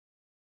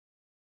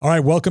All right,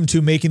 welcome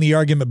to Making the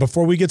Argument.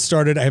 Before we get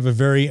started, I have a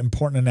very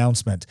important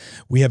announcement.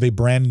 We have a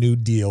brand new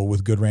deal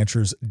with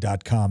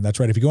GoodRanchers.com. That's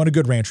right. If you go on to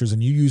Good Ranchers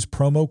and you use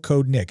promo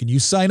code Nick and you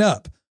sign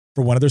up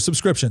for one of their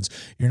subscriptions,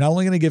 you're not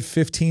only going to get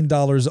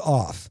 $15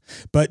 off,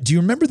 but do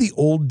you remember the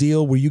old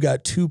deal where you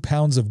got 2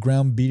 pounds of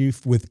ground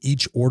beef with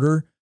each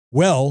order?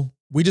 Well,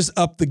 we just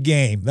upped the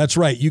game. That's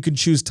right. You can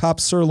choose top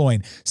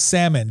sirloin,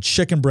 salmon,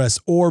 chicken breast,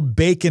 or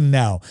bacon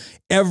now.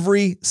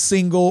 Every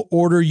single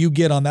order you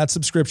get on that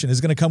subscription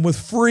is going to come with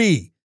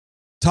free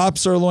top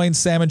sirloin,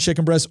 salmon,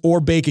 chicken breast, or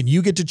bacon.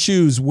 You get to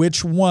choose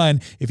which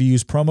one if you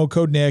use promo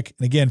code Nick.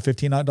 And again,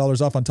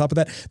 $15 off on top of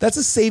that. That's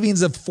a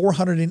savings of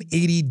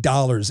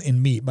 $480 in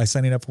meat by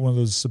signing up for one of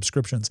those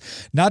subscriptions.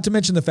 Not to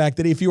mention the fact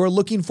that if you are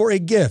looking for a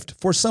gift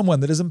for someone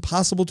that is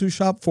impossible to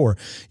shop for,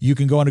 you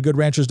can go on to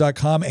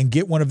GoodRanchers.com and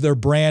get one of their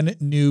brand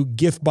new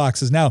gift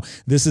boxes. Now,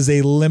 this is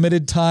a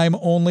limited time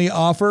only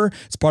offer.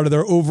 It's part of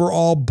their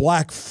overall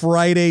Black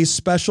Friday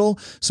special.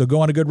 So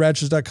go on to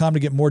GoodRanchers.com to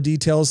get more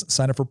details.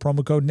 Sign up for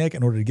promo code Nick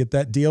in order to get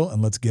that deal,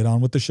 and let's get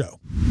on with the show.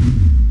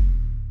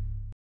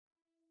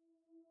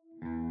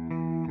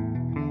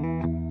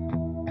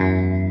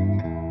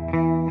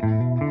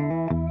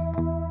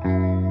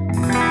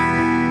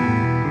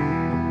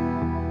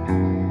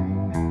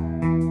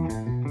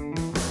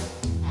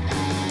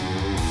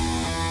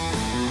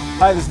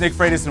 Hi, this is Nick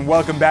Freitas, and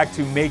welcome back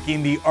to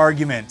Making the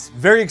Argument.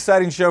 Very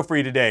exciting show for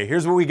you today.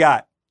 Here's what we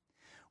got.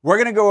 We're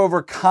going to go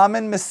over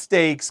common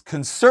mistakes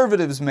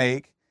conservatives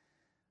make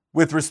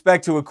with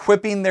respect to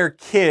equipping their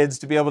kids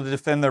to be able to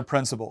defend their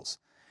principles.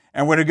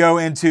 And we're going to go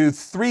into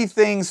 3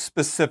 things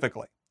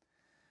specifically.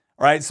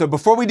 All right, so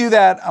before we do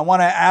that, I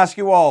want to ask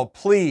you all,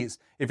 please,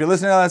 if you're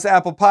listening on this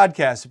Apple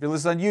Podcast, if you're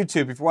listening on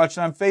YouTube, if you're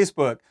watching on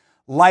Facebook,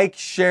 like,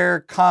 share,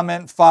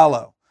 comment,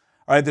 follow.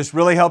 All right, this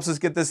really helps us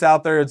get this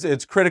out there.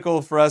 It's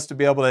critical for us to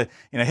be able to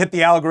hit the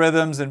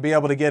algorithms and be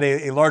able to get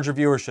a larger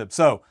viewership.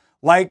 So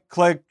like,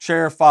 click,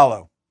 share,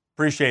 follow.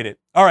 Appreciate it.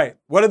 All right,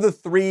 what are the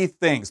 3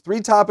 things? 3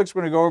 topics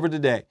we're going to go over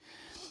today.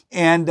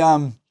 And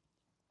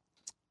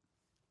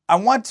I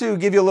want to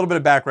give you a little bit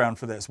of background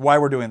for this, why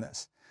we're doing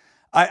this.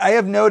 I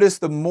have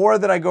noticed the more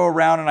that I go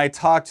around and I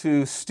talk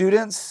to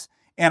students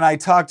and I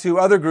talk to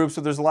other groups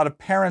where there's a lot of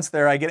parents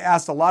there, I get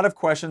asked a lot of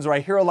questions or I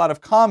hear a lot of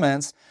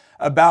comments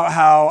about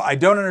how I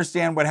don't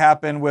understand what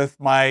happened with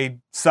my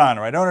son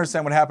or I don't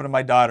understand what happened to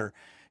my daughter.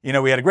 You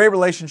know, we had a great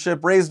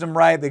relationship, raised them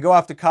right, they go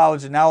off to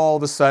college, and now all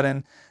of a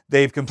sudden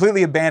they've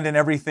completely abandoned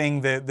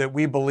everything that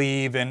we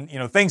believe, and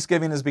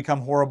Thanksgiving has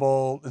become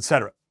horrible,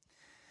 etc.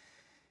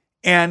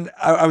 And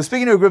I was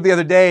speaking to a group the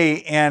other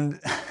day, and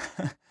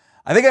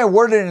I think I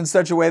worded it in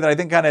such a way that I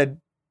think kind of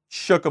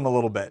shook them a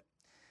little bit,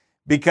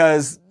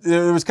 because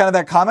there was kind of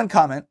that common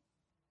comment.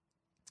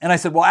 And I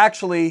said, well,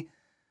 actually,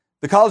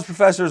 the college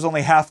professor is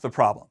only half the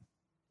problem.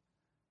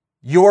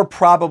 You're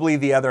probably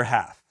the other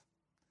half.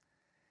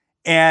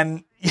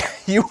 And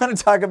you want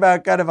to talk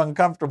about kind of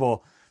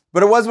uncomfortable,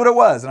 but it was what it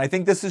was. And I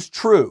think this is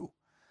true.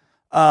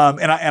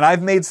 And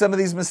I've made some of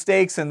these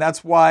mistakes, and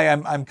that's why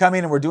I'm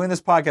coming and we're doing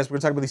this podcast. We're going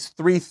to talk about these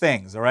 3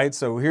 things, all right?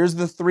 So here's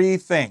the 3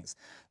 things.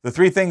 The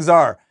 3 things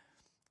are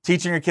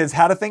teaching your kids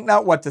how to think,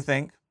 not what to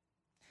think,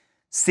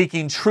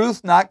 seeking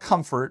truth, not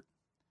comfort,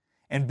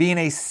 and being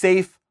a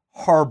safe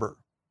harbor,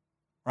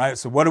 right?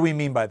 So what do we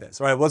mean by this?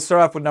 All right, let's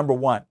start off with number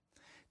 1.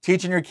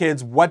 Teaching your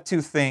kids what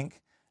to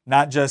think,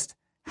 not just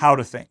how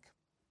to think.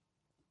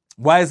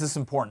 Why is this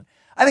important?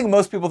 I think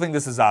most people think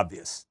this is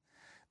obvious.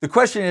 The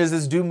question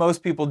is do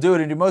most people do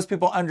it? And do most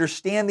people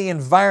understand the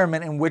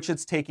environment in which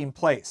it's taking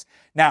place?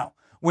 Now,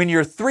 when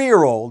your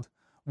 3-year-old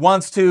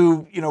wants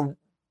to,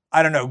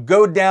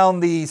 go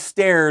down the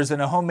stairs in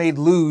a homemade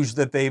luge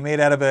that they made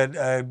out of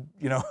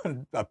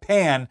a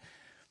pan,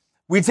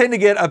 we tend to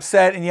get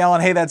upset and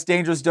yelling, hey, that's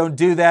dangerous, don't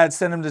do that,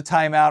 send them to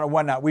timeout or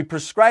whatnot. We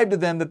prescribe to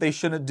them that they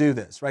shouldn't do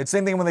this, right?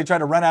 Same thing when they try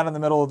to run out in the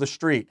middle of the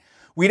street.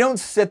 We don't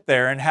sit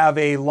there and have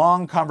a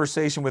long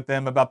conversation with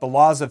them about the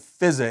laws of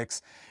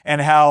physics and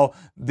how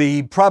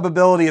the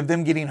probability of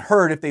them getting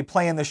hurt if they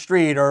play in the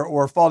street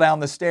or fall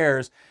down the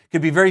stairs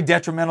could be very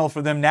detrimental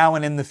for them now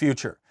and in the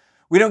future.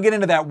 We don't get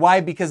into that.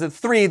 Why? Because at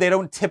 3, they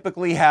don't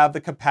typically have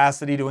the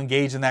capacity to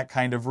engage in that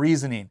kind of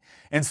reasoning.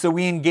 And so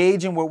we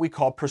engage in what we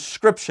call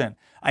prescription.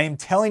 I am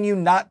telling you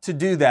not to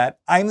do that.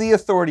 I'm the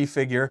authority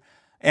figure,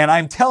 and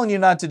I'm telling you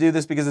not to do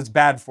this because it's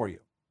bad for you,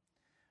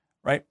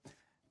 right?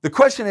 The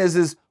question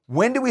is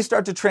when do we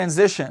start to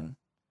transition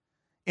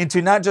into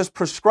not just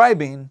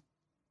prescribing,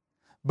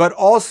 but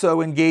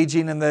also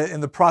engaging in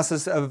the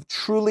process of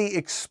truly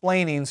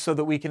explaining so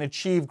that we can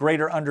achieve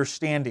greater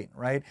understanding,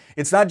 right?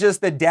 It's not just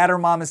that dad or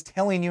mom is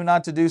telling you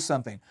not to do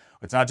something.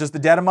 It's not just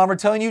that dad and mom are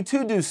telling you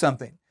to do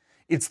something.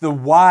 It's the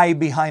why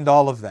behind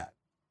all of that.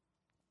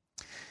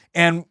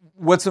 And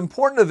what's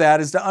important to that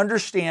is to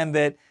understand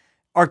that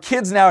our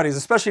kids nowadays,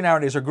 especially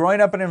nowadays, are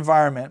growing up in an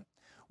environment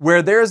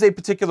where there is a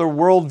particular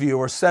worldview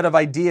or set of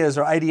ideas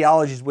or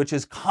ideologies which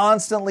is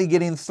constantly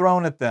getting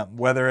thrown at them,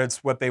 whether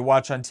it's what they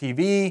watch on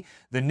TV,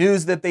 the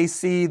news that they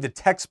see, the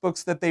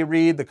textbooks that they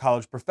read, the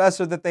college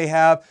professor that they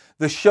have,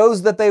 the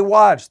shows that they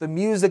watch, the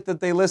music that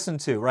they listen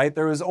to, right?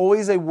 There is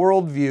always a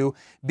worldview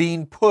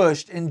being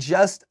pushed in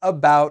just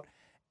about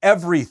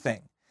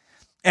everything.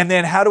 And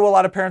then how do a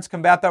lot of parents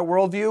combat that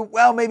worldview?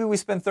 Well, maybe we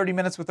spend 30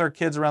 minutes with our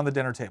kids around the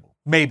dinner table.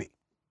 Maybe.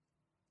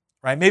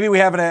 Right? Maybe we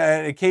have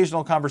an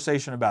occasional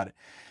conversation about it.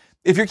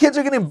 If your kids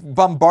are getting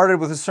bombarded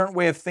with a certain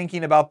way of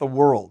thinking about the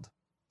world,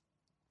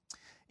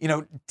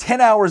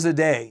 10 hours a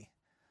day,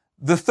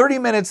 the 30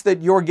 minutes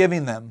that you're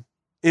giving them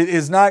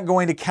is not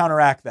going to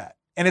counteract that.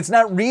 And it's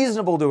not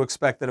reasonable to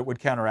expect that it would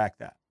counteract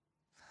that.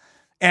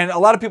 And a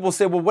lot of people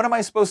say, well, what am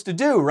I supposed to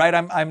do, right?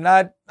 I'm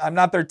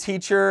not their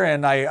teacher,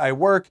 and I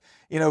work,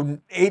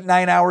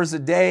 8-9 hours a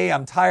day.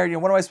 I'm tired.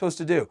 What am I supposed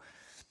to do?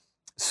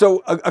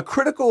 So a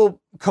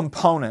critical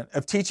component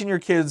of teaching your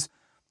kids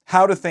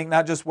how to think,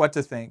 not just what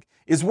to think,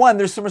 is one,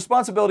 there's some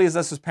responsibility as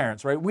us as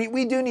parents, right?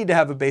 We do need to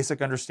have a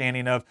basic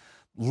understanding of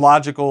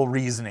logical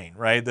reasoning,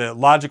 right? The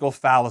logical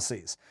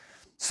fallacies.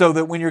 So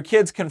that when your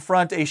kids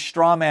confront a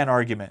straw man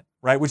argument,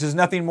 right, which is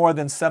nothing more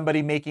than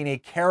somebody making a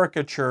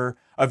caricature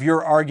of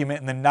your argument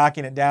and then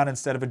knocking it down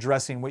instead of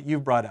addressing what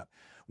you've brought up.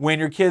 When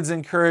your kids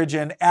encourage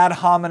an ad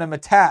hominem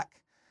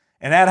attack,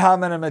 an ad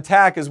hominem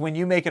attack is when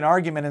you make an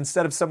argument,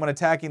 instead of someone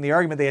attacking the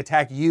argument, they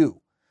attack you,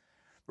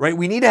 right?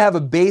 We need to have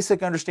a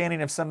basic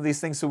understanding of some of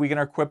these things so we can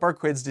equip our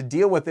kids to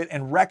deal with it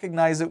and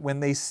recognize it when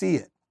they see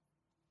it.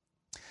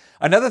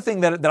 Another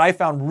thing that I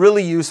found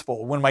really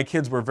useful when my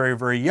kids were very,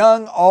 very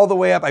young, all the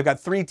way up, I've got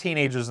 3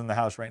 teenagers in the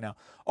house right now,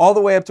 all the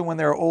way up to when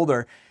they were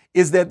older,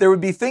 is that there would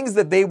be things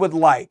that they would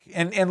like.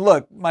 And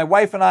look, my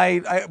wife and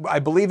I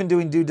believe in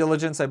doing due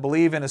diligence. I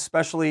believe in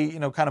especially,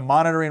 kind of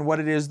monitoring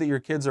what it is that your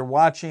kids are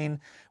watching.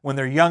 When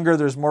they're younger,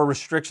 there's more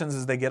restrictions.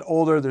 As they get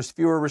older, there's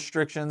fewer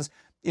restrictions.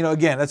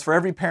 Again, that's for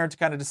every parent to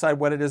kind of decide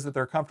what it is that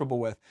they're comfortable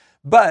with.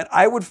 But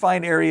I would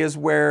find areas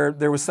where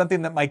there was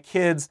something that my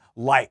kids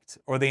liked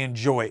or they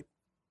enjoyed.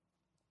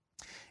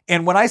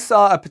 And when I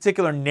saw a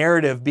particular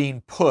narrative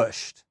being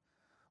pushed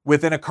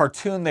within a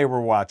cartoon they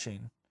were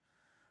watching,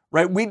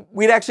 right,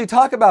 we'd actually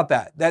talk about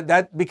that.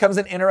 That becomes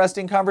an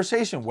interesting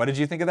conversation. What did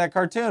you think of that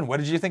cartoon? What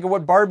did you think of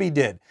what Barbie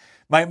did?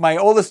 My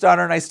oldest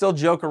daughter and I still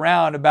joke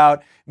around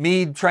about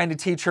me trying to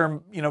teach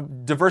her,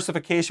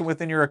 diversification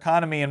within your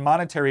economy and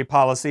monetary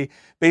policy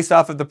based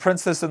off of The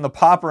Princess and the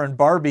Pauper and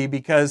Barbie,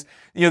 because,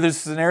 there's a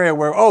scenario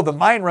where, the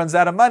mine runs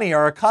out of money,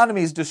 our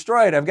economy's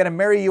destroyed, I've got to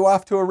marry you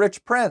off to a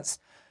rich prince.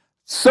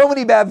 So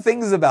many bad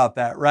things about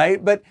that,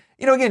 right? But,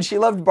 again, she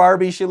loved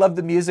Barbie. She loved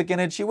the music in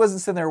it. She wasn't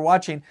sitting there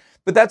watching.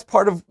 But that's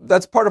part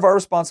of our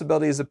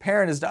responsibility as a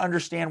parent, is to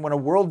understand when a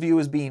worldview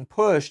is being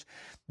pushed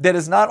that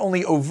is not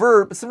only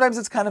overt, but sometimes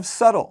it's kind of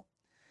subtle.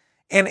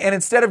 And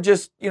instead of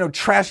just,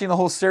 trashing the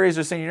whole series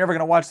or saying you're never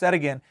going to watch that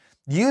again,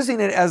 using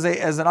it as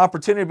an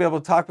opportunity to be able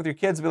to talk with your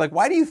kids and be like,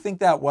 why do you think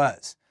that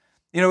was?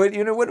 What do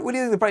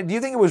you think? Do you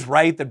think it was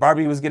right that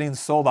Barbie was getting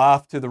sold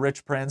off to the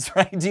rich prince,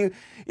 right?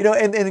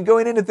 And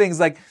going into things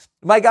like,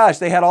 my gosh,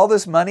 they had all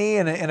this money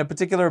in a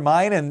particular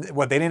mine, and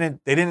they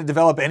didn't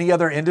develop any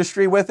other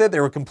industry with it. They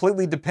were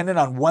completely dependent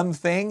on one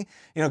thing.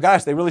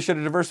 Gosh, they really should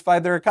have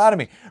diversified their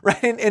economy,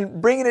 right? And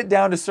bringing it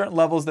down to certain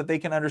levels that they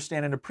can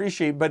understand and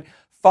appreciate, but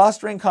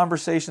fostering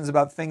conversations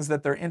about things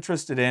that they're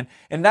interested in,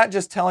 and not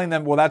just telling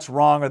them, well, that's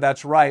wrong or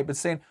that's right, but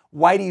saying,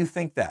 why do you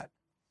think that?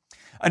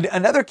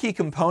 Another key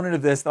component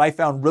of this that I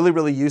found really,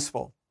 really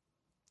useful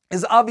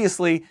is,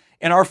 obviously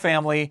in our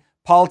family,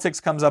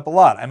 politics comes up a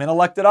lot. I'm in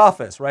elected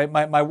office, right?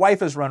 My wife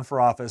has run for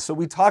office. So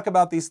we talk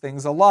about these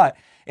things a lot,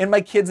 and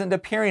my kids end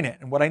up hearing it.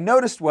 And what I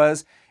noticed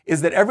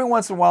is that every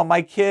once in a while,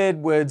 my kid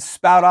would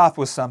spout off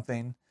with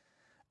something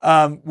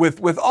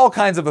with all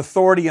kinds of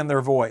authority in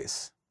their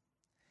voice.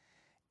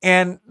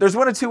 And there's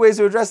one of 2 ways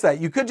to address that.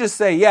 You could just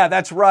say, yeah,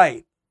 that's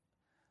right.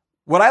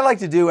 What I like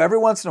to do every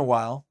once in a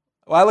while,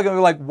 I look at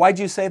them like, why'd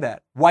you say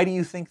that? Why do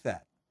you think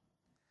that?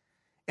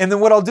 And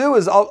then what I'll do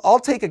is I'll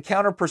take a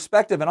counter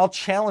perspective and I'll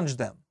challenge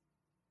them.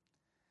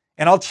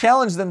 And I'll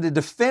challenge them to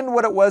defend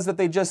what it was that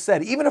they just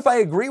said, even if I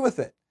agree with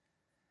it.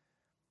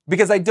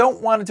 Because I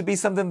don't want it to be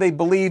something they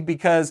believe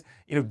because,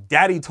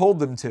 daddy told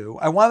them to.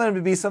 I want them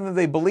to be something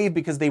they believe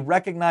because they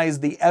recognize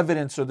the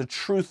evidence or the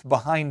truth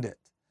behind it.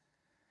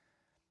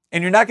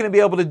 And you're not going to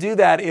be able to do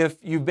that if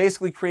you've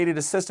basically created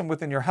a system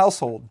within your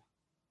household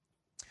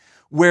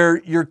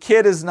where your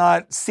kid is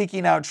not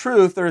seeking out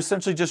truth. They're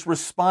essentially just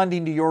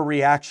responding to your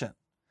reaction.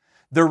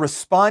 They're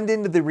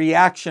responding to the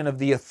reaction of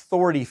the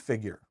authority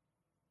figure.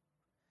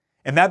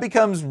 And that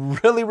becomes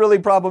really, really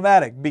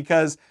problematic,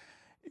 because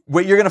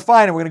what you're going to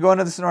find, and we're going to go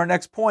into this in our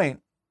next point,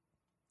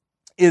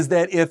 is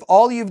that if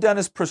all you've done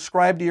is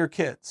prescribe to your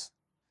kids,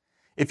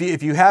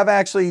 if you have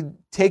actually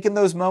taken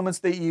those moments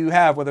that you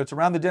have, whether it's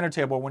around the dinner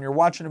table, when you're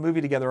watching a movie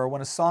together, or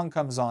when a song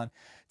comes on,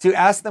 to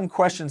ask them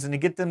questions and to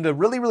get them to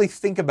really, really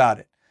think about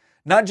it.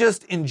 Not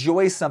just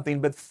enjoy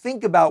something, but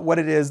think about what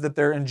it is that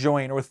they're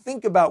enjoying, or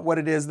think about what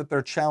it is that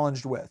they're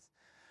challenged with,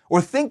 Or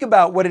think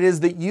about what it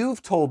is that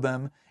you've told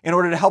them in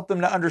order to help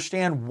them to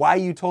understand why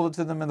you told it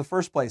to them in the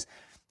first place.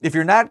 If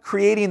you're not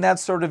creating that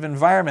sort of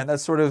environment, that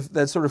sort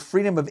of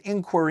freedom of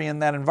inquiry in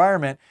that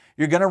environment,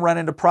 you're going to run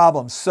into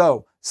problems.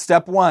 So,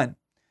 step one,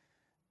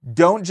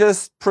 don't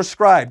just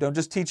prescribe. Don't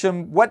just teach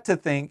them what to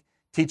think.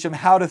 Teach them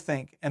how to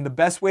think. And the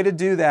best way to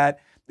do that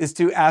is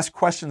to ask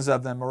questions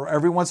of them. Or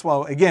every once in a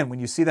while, again,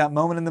 when you see that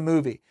moment in the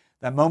movie,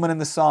 that moment in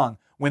the song,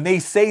 when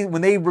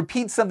they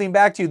repeat something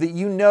back to you that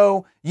you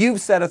know you've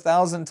said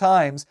 1,000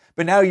 times,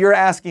 but now you're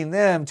asking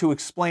them to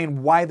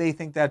explain why they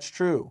think that's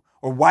true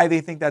or why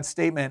they think that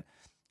statement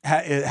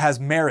has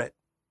merit.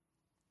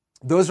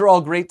 Those are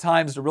all great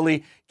times to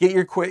really get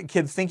your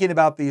kid thinking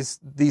about these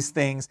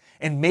things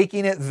and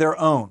making it their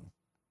own,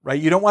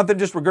 right? You don't want them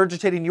just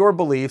regurgitating your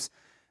beliefs.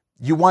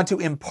 You want to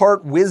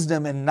impart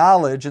wisdom and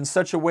knowledge in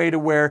such a way to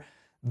where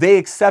they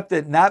accept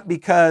it not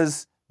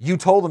because you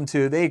told them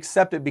to, they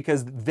accept it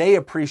because they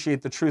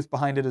appreciate the truth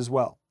behind it as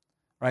well,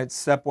 right?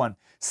 Step one.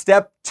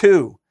 Step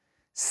two,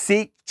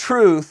 seek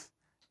truth,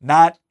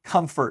 not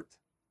comfort.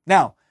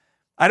 Now,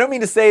 I don't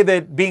mean to say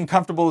that being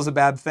comfortable is a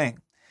bad thing,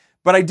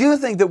 but I do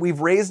think that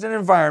we've raised an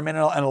environment,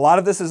 and a lot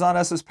of this is on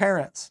us as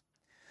parents,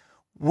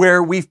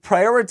 where we've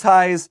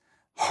prioritized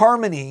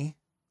harmony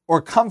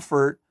or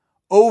comfort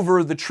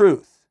over the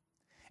truth.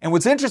 And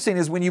what's interesting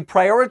is when you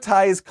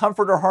prioritize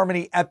comfort or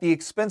harmony at the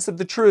expense of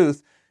the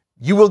truth,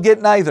 you will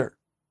get neither.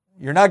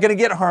 You're not going to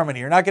get harmony.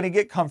 You're not going to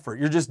get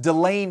comfort. You're just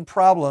delaying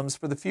problems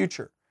for the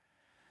future.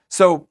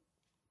 So,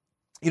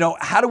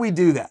 how do we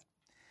do that?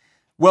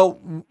 Well,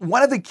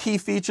 one of the key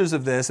features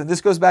of this, and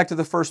this goes back to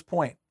the first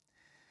point,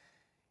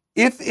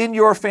 if in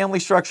your family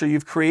structure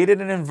you've created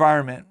an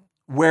environment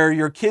where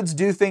your kids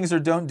do things or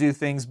don't do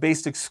things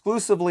based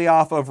exclusively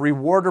off of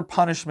reward or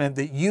punishment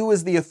that you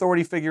as the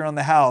authority figure in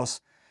the house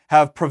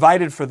have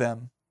provided for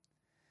them,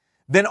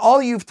 then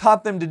all you've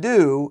taught them to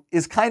do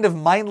is kind of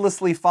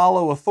mindlessly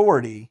follow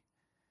authority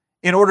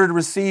in order to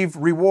receive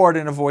reward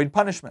and avoid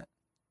punishment.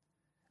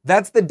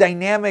 That's the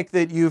dynamic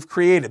that you've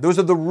created. Those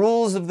are the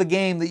rules of the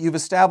game that you've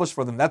established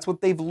for them. That's what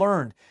they've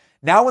learned.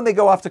 Now when they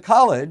go off to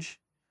college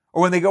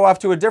or when they go off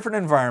to a different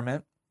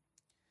environment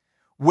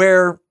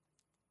where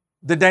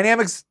the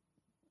dynamic's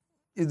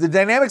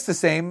the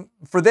same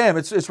for them,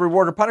 it's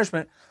reward or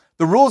punishment.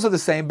 The rules are the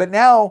same, but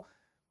now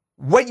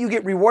what you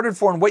get rewarded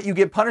for and what you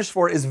get punished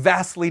for is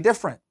vastly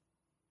different.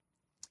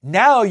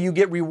 Now you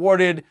get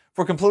rewarded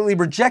for completely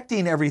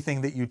rejecting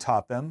everything that you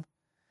taught them,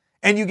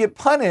 and you get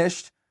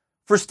punished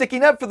for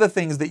sticking up for the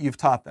things that you've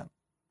taught them.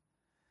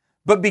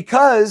 But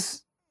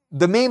because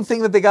the main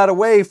thing that they got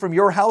away from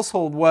your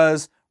household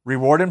was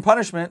reward and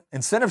punishment,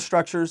 incentive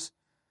structures,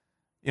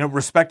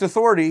 respect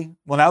authority.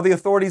 Well, now the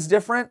authority is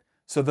different,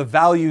 so the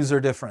values are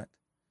different.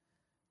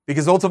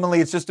 Because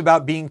ultimately, it's just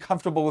about being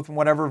comfortable with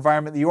whatever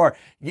environment that you are.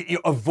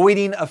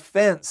 Avoiding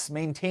offense,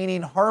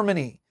 maintaining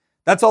harmony.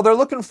 That's all they're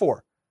looking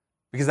for,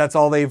 because that's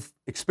all they've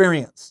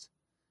experienced.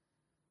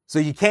 So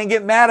you can't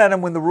get mad at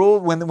them when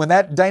when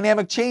that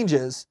dynamic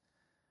changes,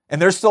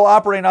 and they're still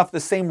operating off the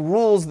same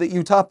rules that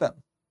you taught them.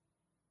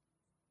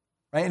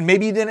 Right? And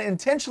maybe you didn't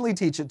intentionally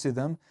teach it to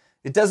them.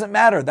 It doesn't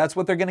matter. That's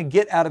what they're going to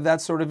get out of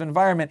that sort of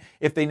environment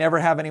if they never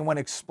have anyone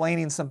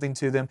explaining something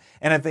to them,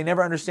 and if they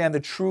never understand the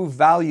true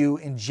value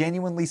in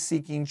genuinely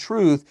seeking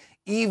truth,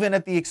 even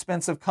at the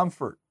expense of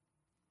comfort.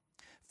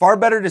 Far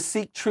better to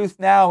seek truth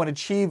now and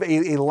achieve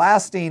a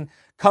lasting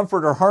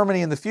comfort or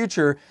harmony in the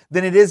future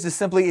than it is to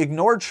simply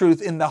ignore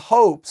truth in the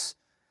hopes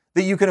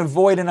that you can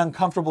avoid an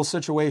uncomfortable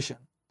situation.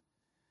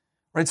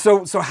 Right?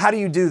 So how do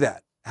you do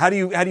that? How do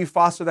you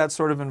foster that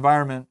sort of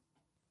environment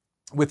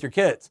with your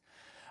kids?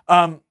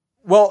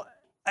 Well,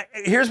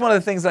 here's one of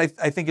the things that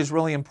I think is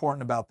really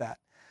important about that.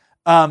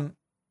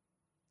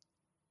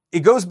 It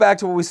goes back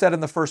to what we said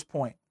in the first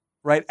point,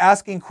 right?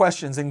 Asking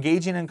questions,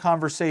 engaging in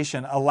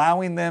conversation,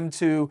 allowing them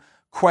to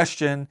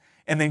question,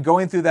 and then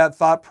going through that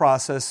thought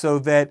process so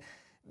that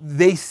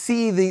they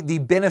see the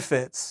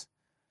benefits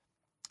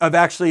of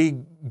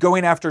actually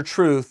going after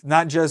truth,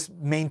 not just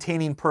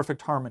maintaining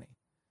perfect harmony.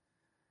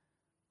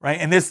 Right?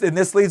 And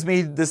this leads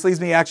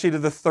me actually to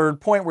the third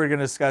point we're going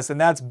to discuss,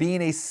 and that's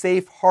being a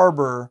safe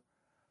harbor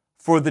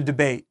for the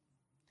debate.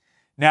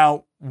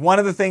 Now, one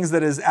of the things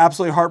that is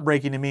absolutely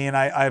heartbreaking to me, and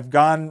I've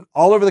gone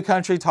all over the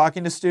country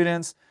talking to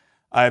students,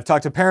 I've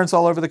talked to parents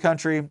all over the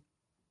country,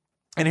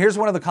 and here's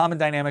one of the common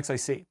dynamics I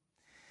see,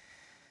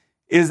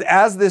 is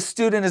as this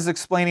student is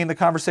explaining the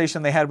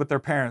conversation they had with their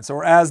parents,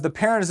 or as the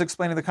parent is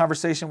explaining the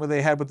conversation that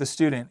they had with the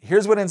student,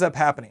 here's what ends up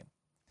happening.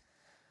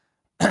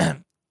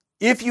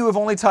 If you have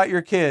only taught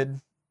your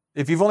kid,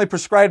 if you've only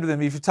prescribed to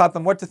them, if you've taught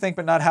them what to think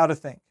but not how to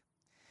think,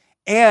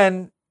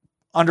 and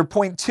under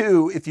point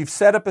 2, if you've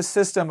set up a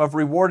system of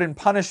reward and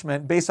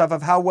punishment based off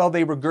of how well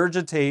they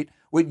regurgitate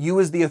what you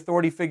as the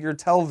authority figure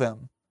tell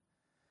them,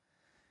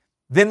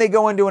 then they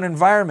go into an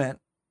environment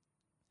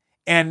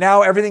and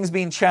now everything's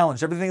being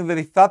challenged. Everything that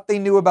they thought they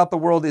knew about the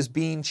world is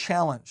being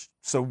challenged.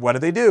 So what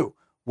do?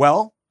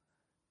 Well,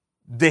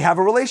 they have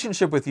a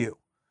relationship with you,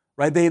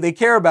 right? They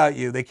care about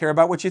you. They care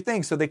about what you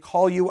think, so they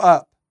call you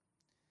up.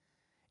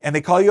 And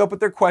they call you up with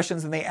their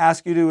questions and they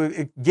ask you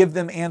to give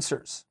them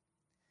answers.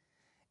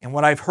 And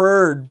what I've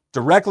heard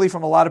directly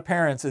from a lot of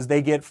parents is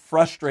they get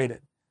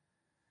frustrated.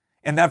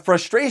 And that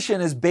frustration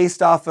is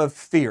based off of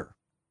fear.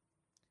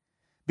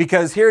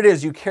 Because here it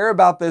is, you care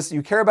about this,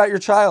 you care about your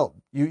child.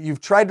 You've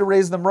tried to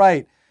raise them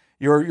right.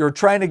 You're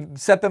trying to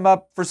set them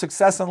up for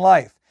success in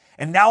life.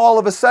 And now all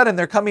of a sudden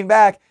they're coming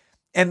back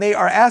and they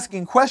are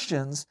asking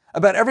questions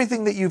about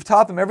everything that you've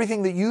taught them,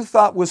 everything that you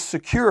thought was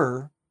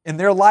secure in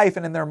their life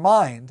and in their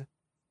mind.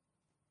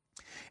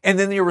 And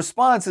then your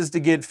response is to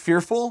get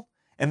fearful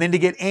and then to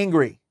get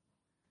angry.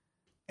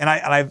 And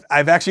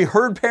I've actually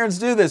heard parents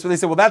do this where they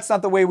say, well, that's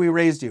not the way we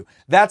raised you.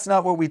 That's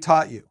not what we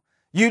taught you.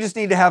 You just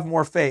need to have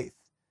more faith.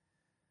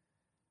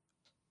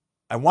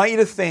 I want you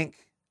to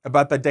think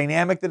about the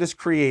dynamic that is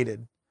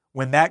created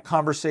when that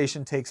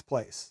conversation takes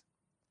place.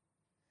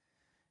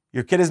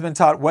 Your kid has been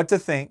taught what to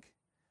think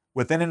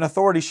within an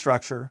authority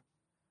structure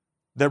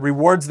that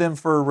rewards them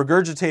for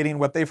regurgitating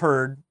what they've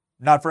heard,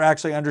 not for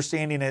actually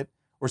understanding it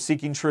or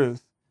seeking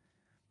truth,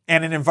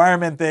 and an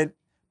environment that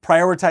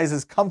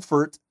prioritizes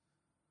comfort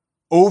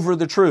over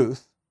the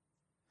truth.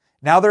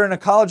 Now they're in a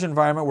college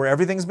environment where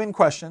everything's been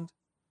questioned.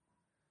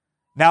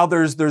 Now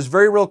there's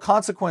very real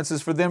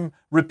consequences for them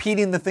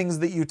repeating the things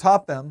that you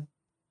taught them.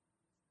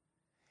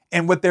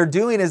 And what they're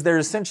doing is they're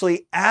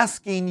essentially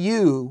asking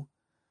you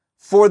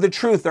for the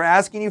truth. They're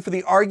asking you for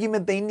the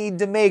argument they need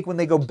to make when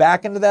they go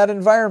back into that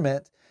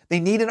environment. They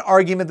need an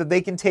argument that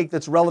they can take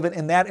that's relevant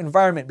in that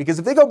environment. Because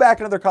if they go back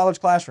into their college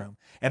classroom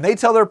and they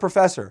tell their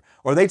professor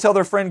or they tell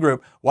their friend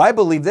group, well, I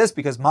believe this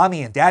because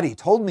mommy and daddy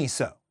told me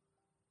so,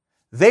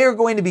 they are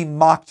going to be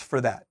mocked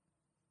for that.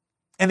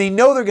 And they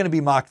know they're going to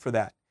be mocked for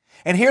that.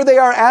 And here they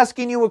are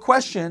asking you a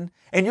question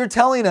and you're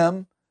telling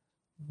them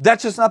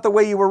that's just not the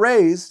way you were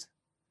raised.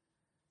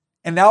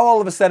 And now all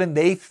of a sudden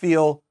they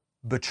feel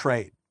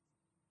betrayed.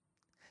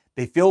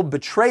 They feel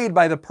betrayed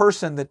by the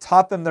person that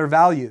taught them their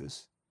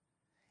values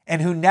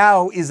and who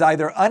now is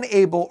either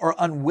unable or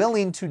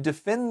unwilling to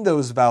defend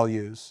those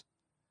values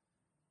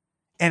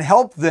and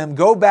help them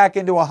go back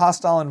into a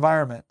hostile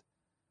environment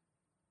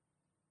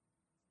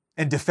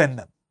and defend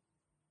them.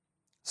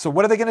 So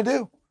what are they going to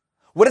do?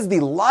 What is the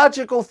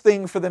logical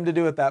thing for them to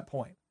do at that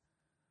point?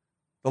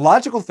 The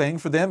logical thing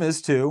for them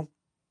is to,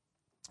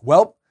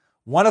 well,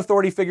 one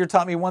authority figure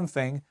taught me one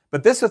thing,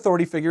 but this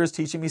authority figure is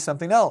teaching me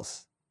something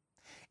else.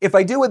 If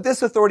I do what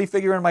this authority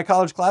figure in my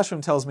college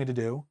classroom tells me to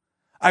do,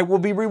 I will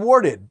be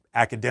rewarded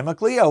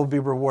academically. I will be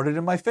rewarded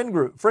in my friend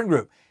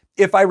group.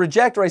 If I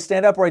reject or I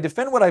stand up or I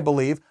defend what I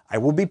believe, I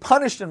will be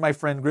punished in my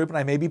friend group and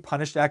I may be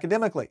punished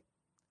academically.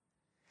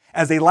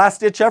 As a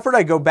last-ditch effort,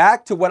 I go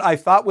back to what I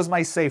thought was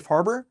my safe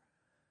harbor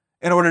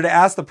in order to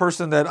ask the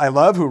person that I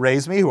love, who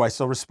raised me, who I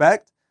still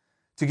respect,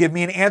 to give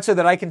me an answer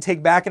that I can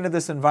take back into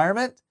this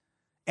environment.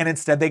 And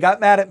instead they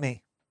got mad at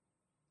me.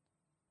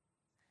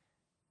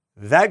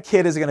 That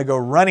kid is going to go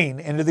running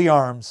into the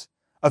arms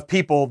of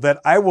people that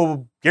I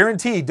will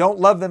guarantee don't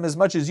love them as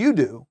much as you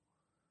do,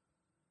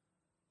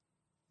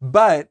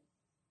 but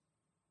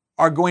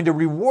are going to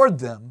reward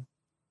them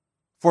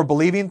for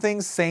believing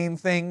things, saying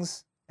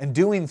things, and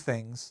doing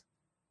things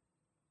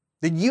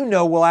that you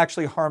know will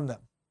actually harm them.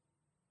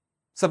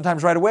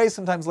 Sometimes right away,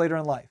 sometimes later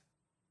in life.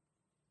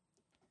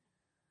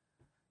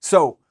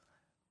 So,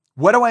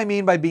 what do I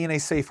mean by being a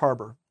safe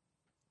harbor?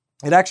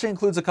 It actually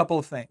includes a couple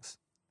of things.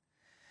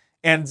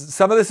 And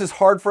some of this is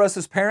hard for us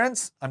as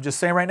parents. I'm just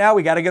saying right now,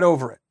 we got to get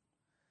over it.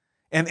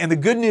 And the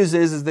good news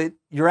is that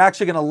you're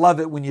actually going to love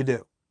it when you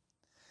do.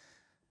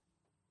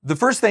 The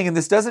first thing, and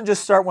this doesn't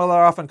just start while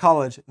they're off in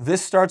college,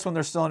 this starts when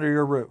they're still under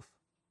your roof.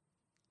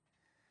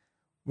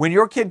 When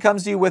your kid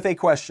comes to you with a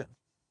question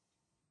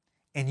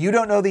and you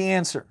don't know the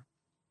answer,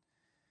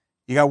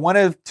 you got one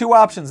of two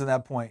options in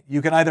that point.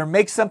 You can either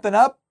make something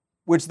up,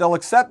 which they'll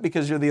accept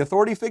because you're the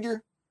authority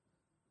figure,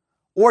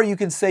 or you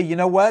can say, you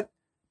know what?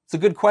 It's a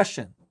good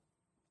question.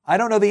 I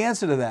don't know the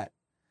answer to that.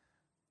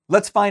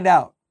 Let's find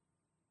out.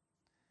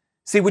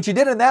 See, what you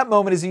did in that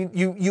moment is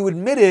you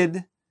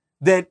admitted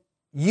that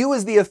you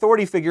as the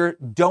authority figure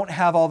don't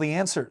have all the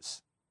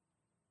answers.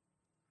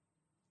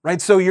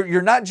 Right? So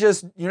you're not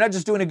just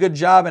doing a good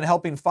job in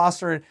helping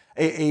foster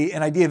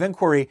an idea of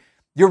inquiry.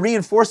 You're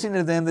reinforcing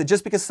to them that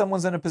just because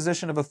someone's in a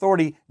position of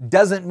authority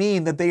doesn't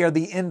mean that they are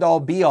the end-all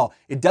be-all.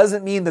 It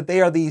doesn't mean that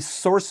they are the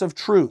source of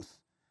truth.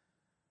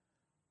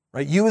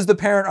 Right? You as the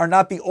parent are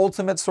not the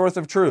ultimate source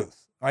of truth.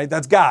 Right?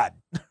 That's God.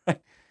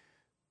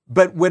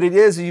 But what it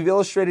is, you've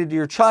illustrated to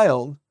your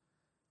child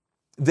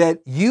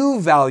that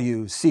you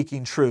value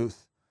seeking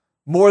truth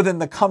more than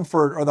the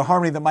comfort or the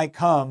harmony that might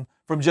come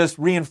from just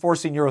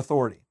reinforcing your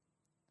authority.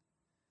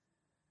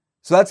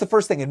 So that's the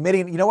first thing,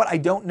 admitting, you know what, I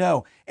don't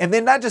know. And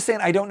then not just saying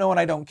I don't know and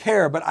I don't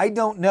care, but I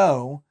don't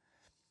know.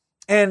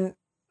 And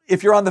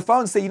if you're on the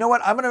phone, say, you know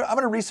what, I'm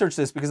gonna research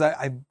this because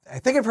I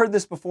think I've heard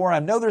this before. I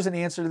know there's an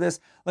answer to this.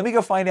 Let me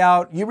go find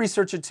out. You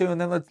research it too,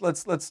 and then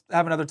let's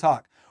have another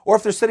talk. Or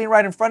if they're sitting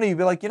right in front of you,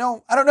 be like, you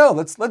know, I don't know.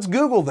 Let's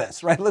Google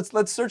this, right?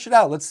 Let's search it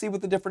out. Let's see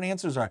what the different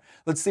answers are.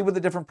 Let's see what the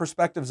different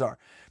perspectives are.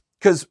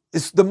 Because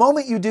it's the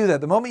moment you do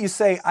that, the moment you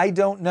say, I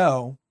don't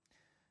know,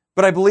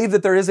 But I believe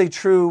that there is a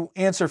true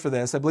answer for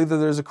this. I believe that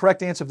there's a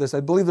correct answer for this. I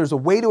believe there's a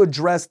way to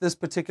address this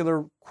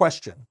particular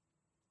question.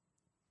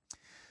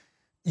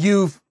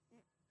 You've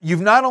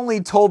not only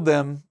told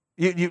them,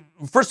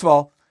 first of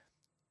all,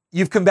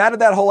 you've combated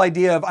that whole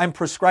idea of I'm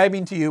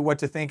prescribing to you what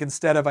to think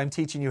instead of I'm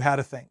teaching you how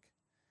to think.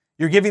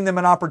 You're giving them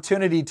an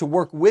opportunity to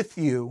work with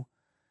you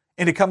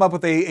and to come up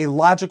with a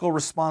logical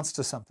response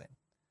to something.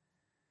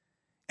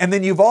 And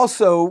then you've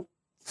also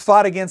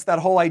fought against that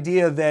whole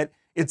idea that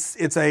it's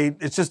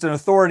just an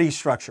authority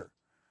structure,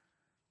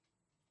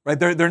 right?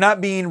 They're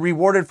not being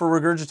rewarded for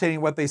regurgitating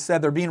what they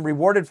said. They're being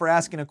rewarded for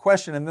asking a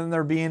question, and then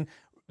they're being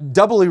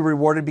doubly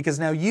rewarded because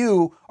now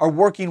you are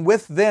working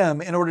with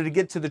them in order to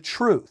get to the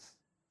truth.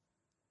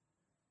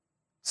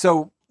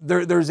 So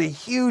there's a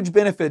huge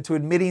benefit to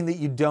admitting that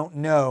you don't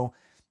know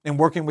and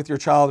working with your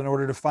child in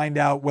order to find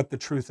out what the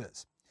truth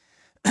is.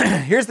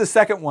 Here's the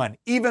second one,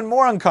 even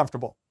more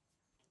uncomfortable.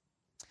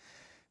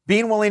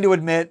 Being willing to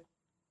admit,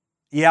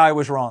 yeah, I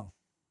was wrong.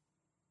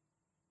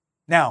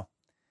 Now,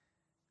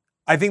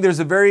 I think there's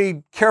a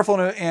very careful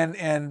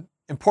and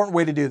important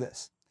way to do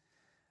this.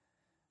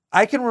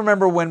 I can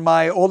remember when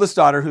my oldest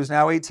daughter, who's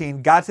now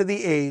 18, got to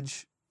the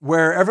age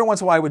where every once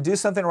in a while I would do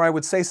something or I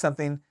would say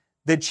something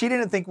that she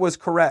didn't think was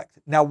correct.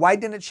 Now, why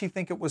didn't she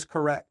think it was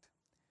correct?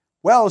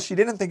 Well, she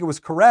didn't think it was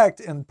correct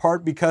in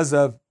part because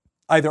of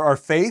either our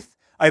faith,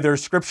 either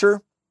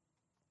Scripture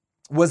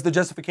was the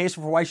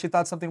justification for why she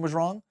thought something was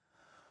wrong,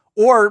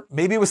 or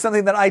maybe it was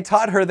something that I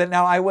taught her that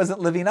now I wasn't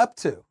living up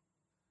to.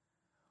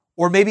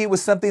 Or maybe it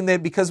was something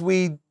that because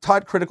we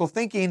taught critical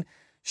thinking,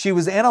 she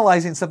was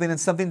analyzing something and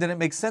something didn't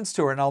make sense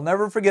to her. And I'll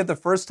never forget the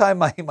first time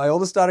my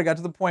oldest daughter got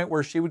to the point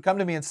where she would come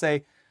to me and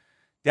say,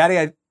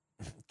 Daddy,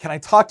 can I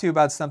talk to you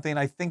about something?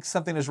 I think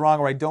something is wrong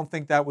or I don't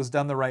think that was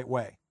done the right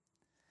way.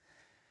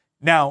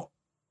 Now,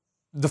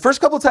 the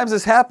first couple of times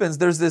this happens,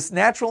 there's this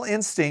natural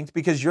instinct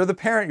because you're the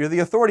parent, you're the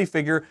authority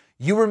figure.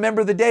 You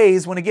remember the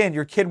days when, again,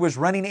 your kid was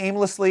running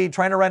aimlessly,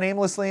 trying to run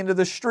aimlessly into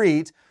the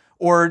street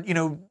or,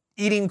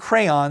 eating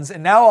crayons.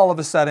 And now all of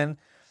a sudden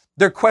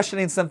they're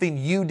questioning something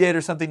you did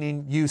or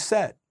something you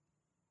said.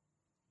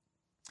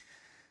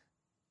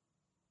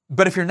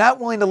 But if you're not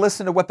willing to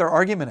listen to what their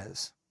argument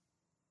is,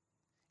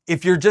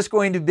 if you're just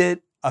going to be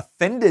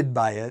offended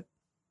by it,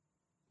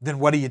 then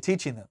what are you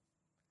teaching them?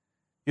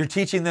 You're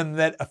teaching them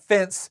that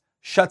offense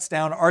shuts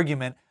down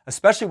argument,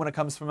 especially when it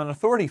comes from an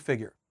authority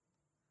figure.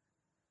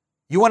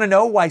 You want to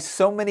know why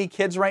so many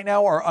kids right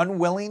now are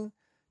unwilling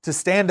to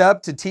stand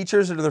up to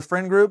teachers or to their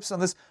friend groups on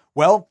this?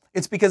 Well,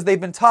 it's because they've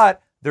been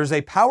taught there's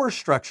a power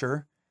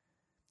structure,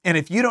 and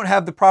if you don't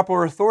have the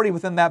proper authority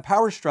within that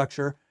power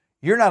structure,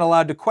 you're not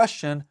allowed to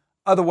question,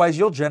 otherwise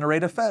you'll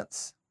generate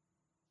offense.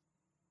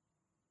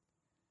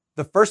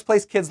 The first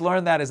place kids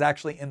learn that is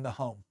actually in the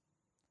home.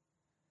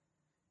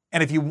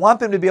 And if you want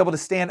them to be able to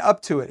stand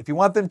up to it, if you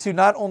want them to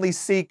not only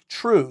seek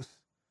truth,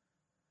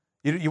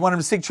 you want them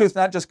to seek truth,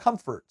 not just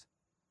comfort,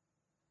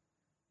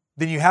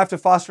 then you have to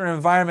foster an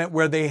environment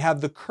where they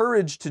have the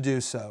courage to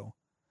do so,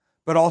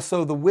 but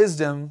also the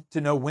wisdom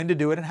to know when to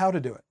do it and how to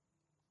do it.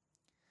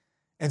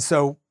 And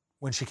so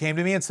when she came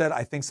to me and said,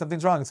 I think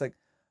something's wrong, it's like,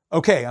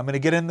 okay, I'm going to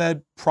get in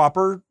the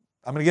proper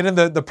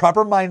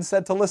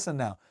mindset to listen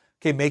now.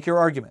 Okay, make your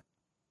argument.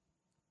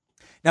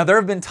 Now, there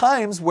have been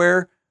times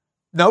where,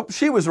 nope,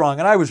 she was wrong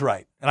and I was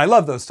right. And I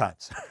love those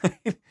times.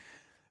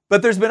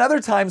 But there's been other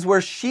times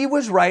where she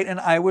was right and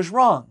I was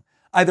wrong.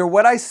 Either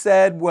what I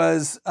said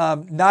was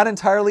not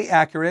entirely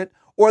accurate,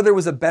 or there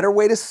was a better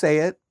way to say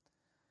it,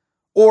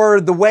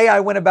 or the way I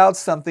went about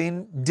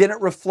something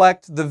didn't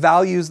reflect the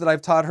values that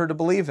I've taught her to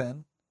believe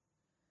in.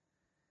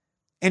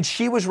 And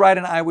she was right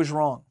and I was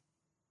wrong.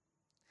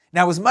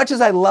 Now, as much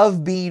as I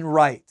love being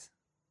right,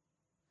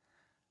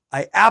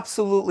 I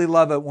absolutely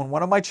love it when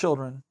one of my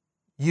children,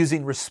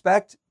 using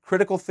respect,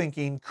 critical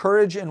thinking,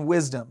 courage, and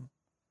wisdom,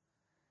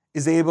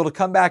 is able to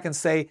come back and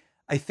say,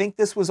 I think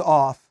this was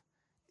off,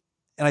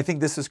 and I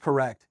think this is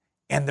correct,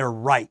 and they're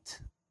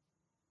right.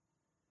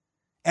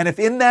 And if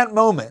in that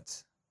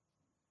moment,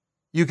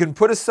 you can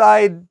put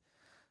aside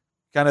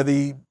kind of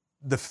the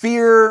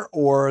fear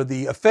or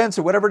the offense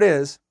or whatever it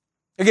is,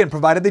 again,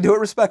 provided they do it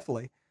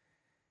respectfully,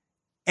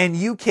 and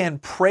you can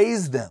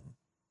praise them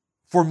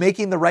for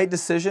making the right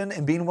decision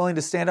and being willing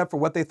to stand up for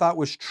what they thought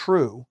was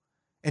true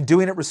and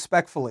doing it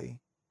respectfully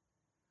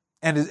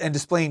and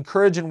displaying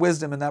courage and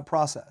wisdom in that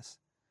process.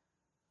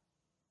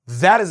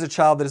 That is a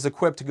child that is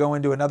equipped to go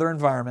into another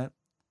environment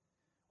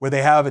where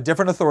they have a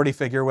different authority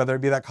figure, whether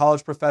it be that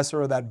college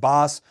professor or that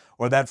boss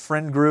or that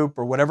friend group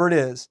or whatever it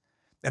is,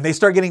 and they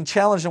start getting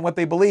challenged in what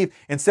they believe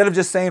instead of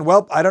just saying,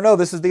 well, I don't know,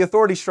 this is the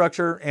authority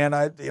structure and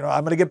I'm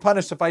going to get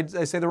punished if I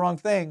say the wrong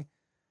thing.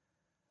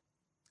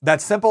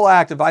 That simple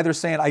act of either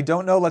saying, I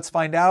don't know, let's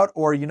find out,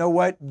 or you know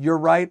what, you're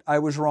right, I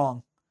was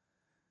wrong.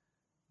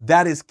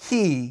 That is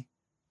key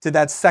to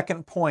that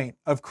second point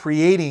of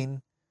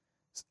creating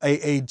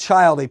a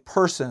child, a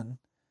person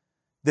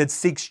that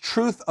seeks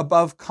truth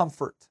above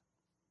comfort.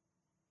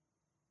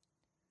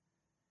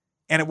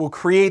 And it will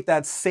create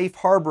that safe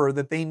harbor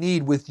that they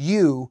need with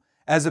you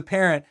as a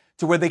parent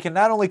to where they can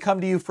not only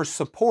come to you for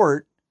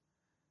support,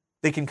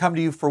 they can come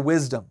to you for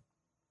wisdom.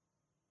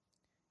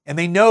 And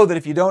they know that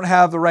if you don't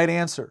have the right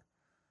answer,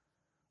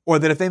 or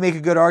that if they make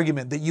a good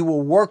argument, that you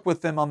will work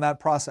with them on that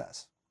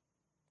process.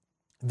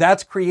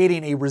 That's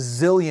creating a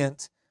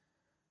resilient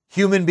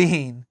human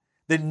being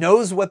that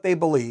knows what they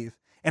believe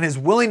and is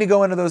willing to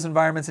go into those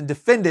environments and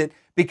defend it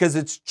because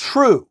it's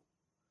true.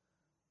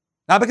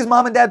 Not because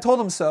mom and dad told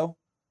them so,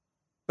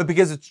 but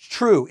because it's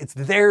true. It's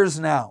theirs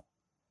now.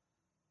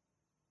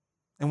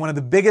 And one of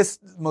the biggest,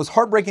 most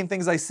heartbreaking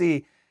things I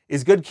see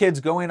is good kids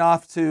going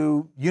off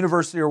to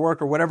university or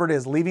work or whatever it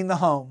is, leaving the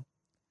home,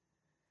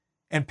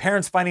 and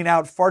parents finding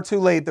out far too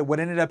late that what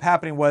ended up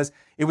happening was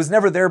it was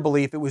never their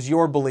belief, it was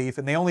your belief,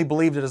 and they only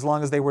believed it as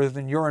long as they were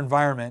within your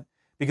environment,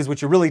 because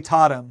what you really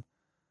taught them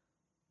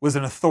was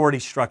an authority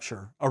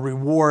structure, a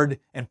reward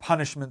and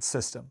punishment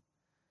system.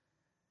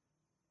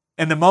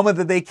 And the moment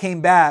that they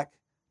came back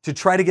to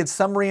try to get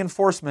some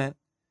reinforcement,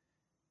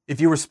 if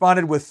you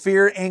responded with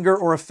fear, anger,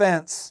 or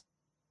offense,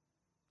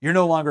 you're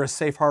no longer a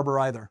safe harbor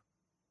either.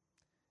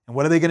 And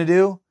what are they going to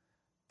do?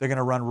 They're going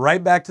to run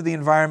right back to the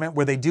environment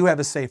where they do have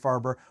a safe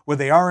harbor, where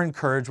they are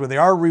encouraged, where they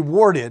are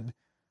rewarded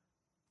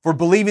for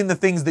believing the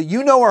things that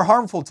you know are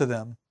harmful to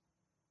them,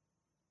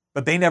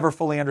 but they never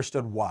fully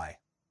understood why.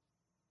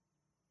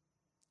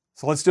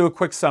 So let's do a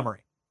quick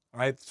summary.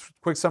 All right,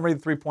 quick summary of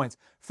the 3 points.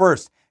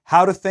 First,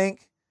 how to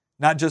think,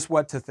 not just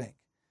what to think.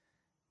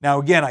 Now,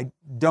 again, I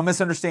don't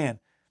misunderstand.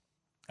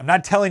 I'm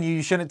not telling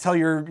you shouldn't tell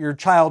your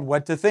child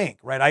what to think,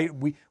 right?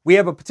 We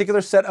have a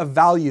particular set of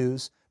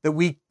values that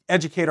we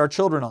educate our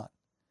children on.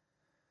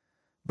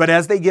 But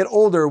as they get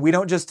older, we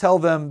don't just tell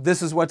them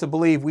this is what to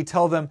believe. We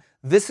tell them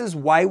this is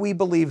why we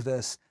believe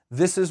this.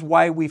 This is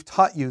why we've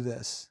taught you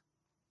this.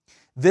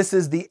 This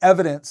is the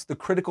evidence, the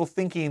critical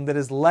thinking that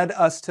has led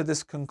us to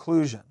this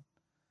conclusion.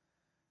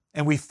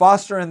 And we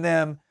foster in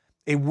them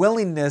a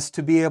willingness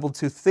to be able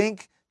to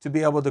think, to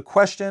be able to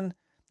question,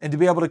 and to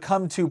be able to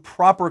come to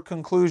proper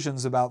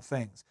conclusions about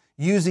things,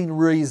 using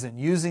reason,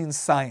 using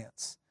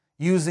science,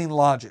 using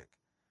logic,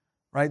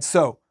 right?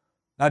 So,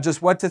 not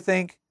just what to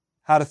think,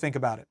 how to think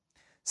about it.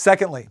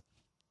 Secondly,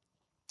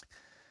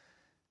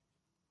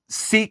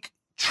 seek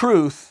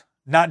truth,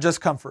 not just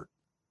comfort,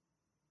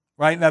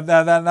 right? Now,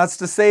 that's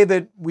to say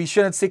that we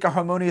shouldn't seek a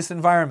harmonious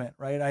environment,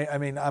 right? I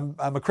mean, I'm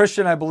a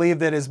Christian. I believe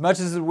that as much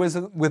as it was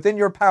within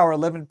your power,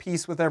 live in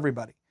peace with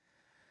everybody,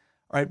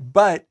 right?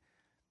 But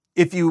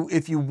if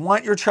you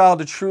want your child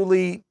to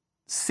truly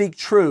seek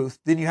truth,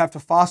 then you have to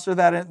foster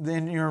that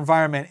in your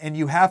environment, and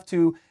you have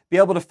to be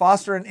able to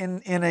foster it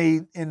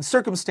in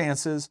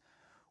circumstances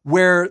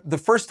where the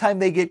first time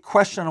they get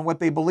questioned on what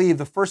they believe,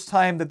 the first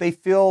time that they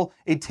feel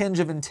a tinge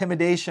of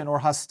intimidation or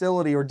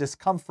hostility or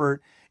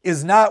discomfort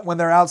is not when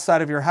they're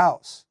outside of your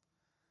house.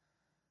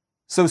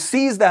 So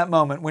seize that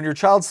moment when your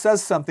child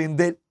says something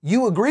that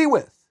you agree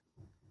with.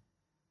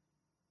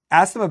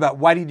 Ask them about,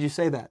 why did you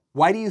say that?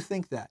 Why do you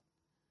think that?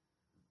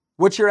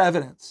 What's your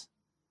evidence?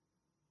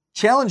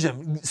 Challenge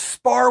them,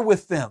 spar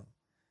with them.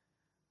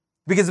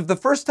 Because if the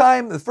first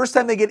time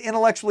they get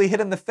intellectually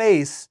hit in the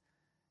face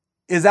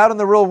is out in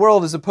the real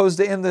world as opposed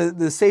to in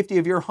the safety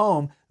of your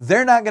home,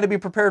 they're not going to be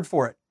prepared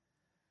for it.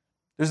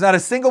 There's not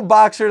a single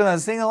boxer, not a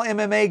single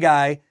MMA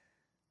guy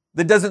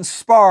that doesn't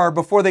spar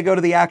before they go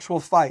to the actual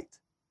fight.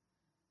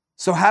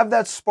 So have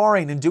that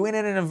sparring and doing it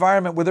in an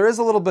environment where there is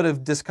a little bit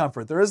of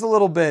discomfort, there is a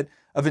little bit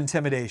of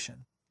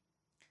intimidation.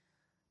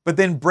 But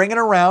then bring it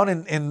around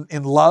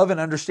in love and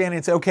understanding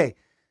and say, okay,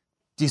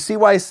 do you see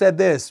why I said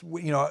this?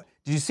 Did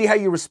you see how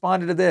you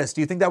responded to this?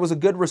 Do you think that was a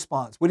good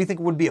response? What do you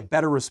think would be a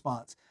better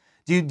response?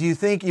 Do you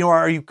think,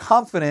 are you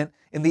confident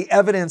in the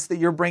evidence that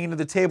you're bringing to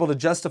the table to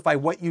justify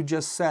what you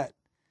just said?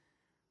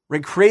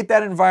 Right? Create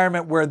that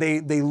environment where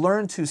they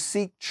learn to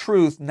seek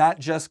truth, not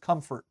just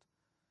comfort.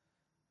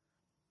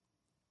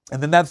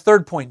 And then that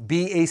third point,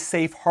 be a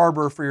safe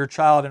harbor for your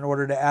child in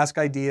order to ask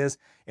ideas,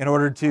 in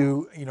order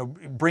to,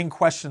 bring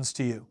questions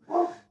to you.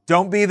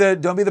 Don't be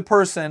the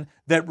person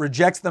that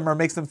rejects them or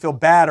makes them feel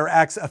bad or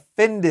acts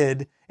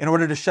offended in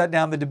order to shut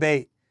down the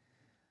debate.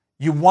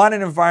 You want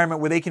an environment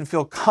where they can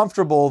feel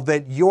comfortable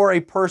that you're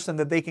a person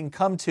that they can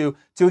come to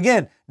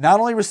again,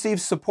 not only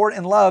receive support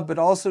and love, but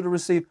also to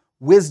receive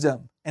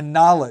wisdom and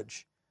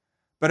knowledge.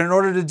 But in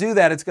order to do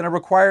that, it's going to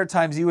require at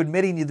times you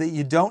admitting that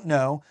you don't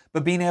know,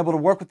 but being able to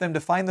work with them to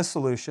find the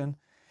solution.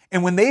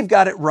 And when they've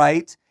got it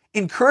right,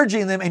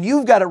 encouraging them, and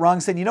you've got it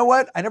wrong, saying, you know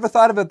what, I never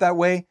thought of it that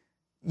way.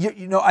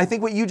 I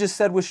think what you just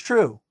said was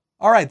true.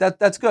 All right,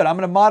 that's good. I'm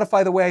going to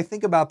modify the way I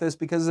think about this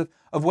because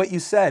of what you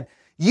said.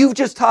 You've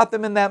just taught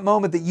them in that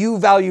moment that you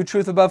value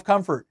truth above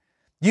comfort.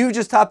 You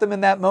just taught them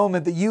in that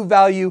moment that you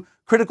value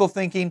critical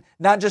thinking,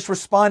 not just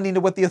responding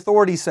to what the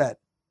authority said.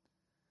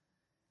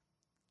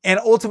 And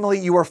ultimately,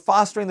 you are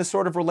fostering the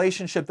sort of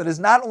relationship that is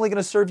not only going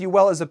to serve you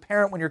well as a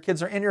parent when your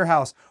kids are in your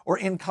house or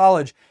in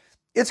college,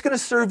 it's going to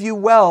serve you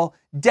well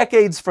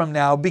decades from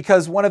now,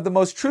 because one of the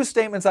most true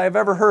statements I have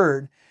ever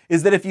heard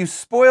is that if you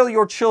spoil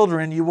your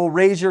children, you will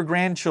raise your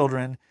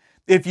grandchildren.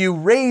 If you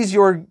raise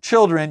your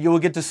children, you will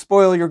get to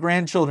spoil your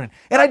grandchildren.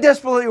 And I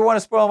desperately want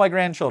to spoil my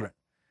grandchildren.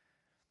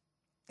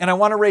 And I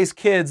want to raise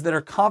kids that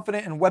are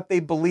confident in what they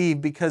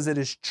believe because it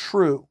is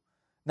true,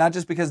 not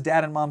just because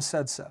dad and mom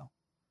said so.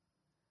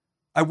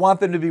 I want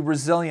them to be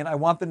resilient. I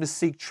want them to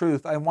seek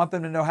truth. I want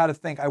them to know how to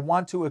think. I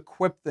want to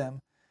equip them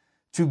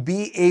to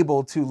be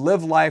able to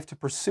live life, to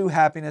pursue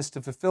happiness,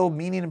 to fulfill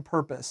meaning and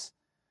purpose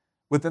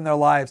within their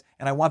lives.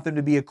 And I want them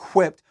to be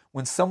equipped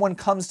when someone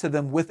comes to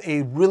them with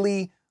a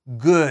really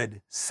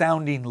good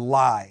sounding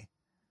lie.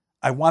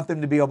 I want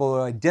them to be able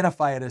to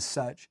identify it as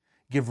such,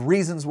 give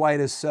reasons why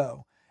it is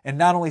so, and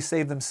not only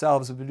save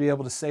themselves, but to be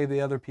able to save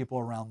the other people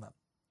around them.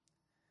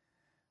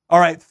 All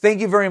right,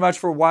 thank you very much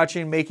for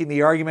watching Making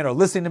the Argument or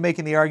listening to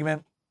Making the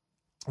Argument.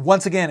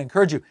 Once again, I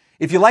encourage you,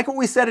 if you like what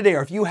we said today,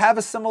 or if you have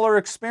a similar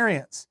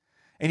experience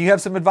and you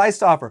have some advice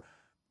to offer,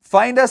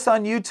 find us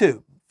on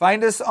YouTube,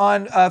 find us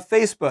on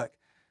Facebook,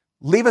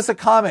 leave us a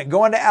comment,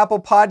 go into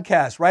Apple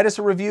Podcasts, write us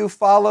a review,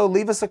 follow,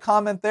 leave us a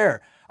comment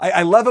there.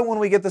 I love it when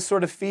we get this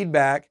sort of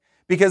feedback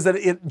because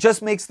it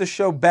just makes the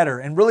show better.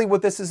 And really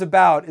what this is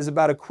about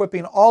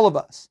equipping all of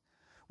us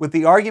with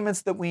the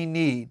arguments that we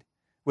need,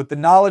 with the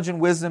knowledge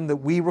and wisdom that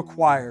we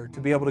require to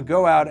be able to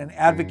go out and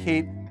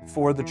advocate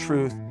for the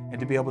truth and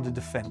to be able to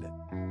defend it.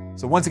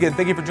 So once again,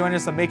 thank you for joining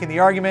us on Making the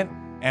Argument,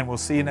 and we'll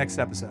see you next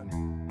episode.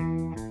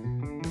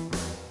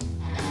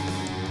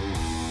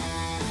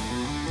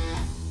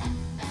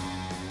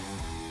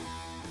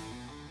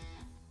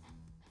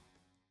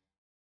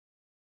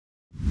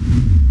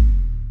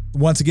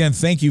 Once again,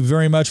 thank you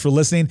very much for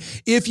listening.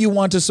 If you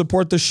want to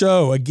support the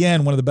show,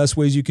 again, one of the best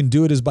ways you can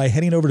do it is by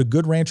heading over to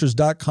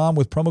goodranchers.com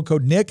with promo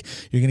code Nick.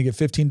 You're going to get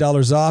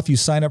 $15 off. You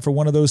sign up for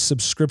one of those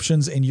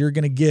subscriptions and you're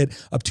going to get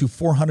up to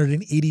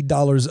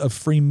 $480 of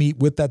free meat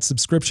with that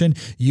subscription.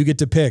 You get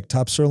to pick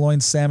top sirloin,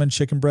 salmon,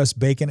 chicken breast,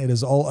 bacon. It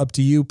is all up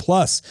to you.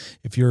 Plus,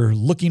 if you're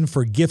looking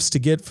for gifts to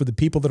get for the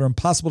people that are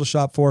impossible to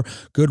shop for,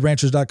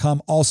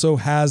 goodranchers.com also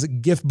has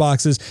gift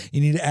boxes. You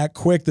need to act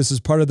quick. This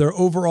is part of their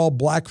overall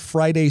Black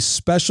Friday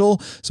special.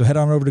 So head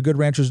on over to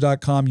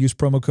goodranchers.com, use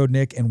promo code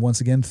Nick, and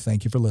once again,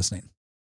 thank you for listening.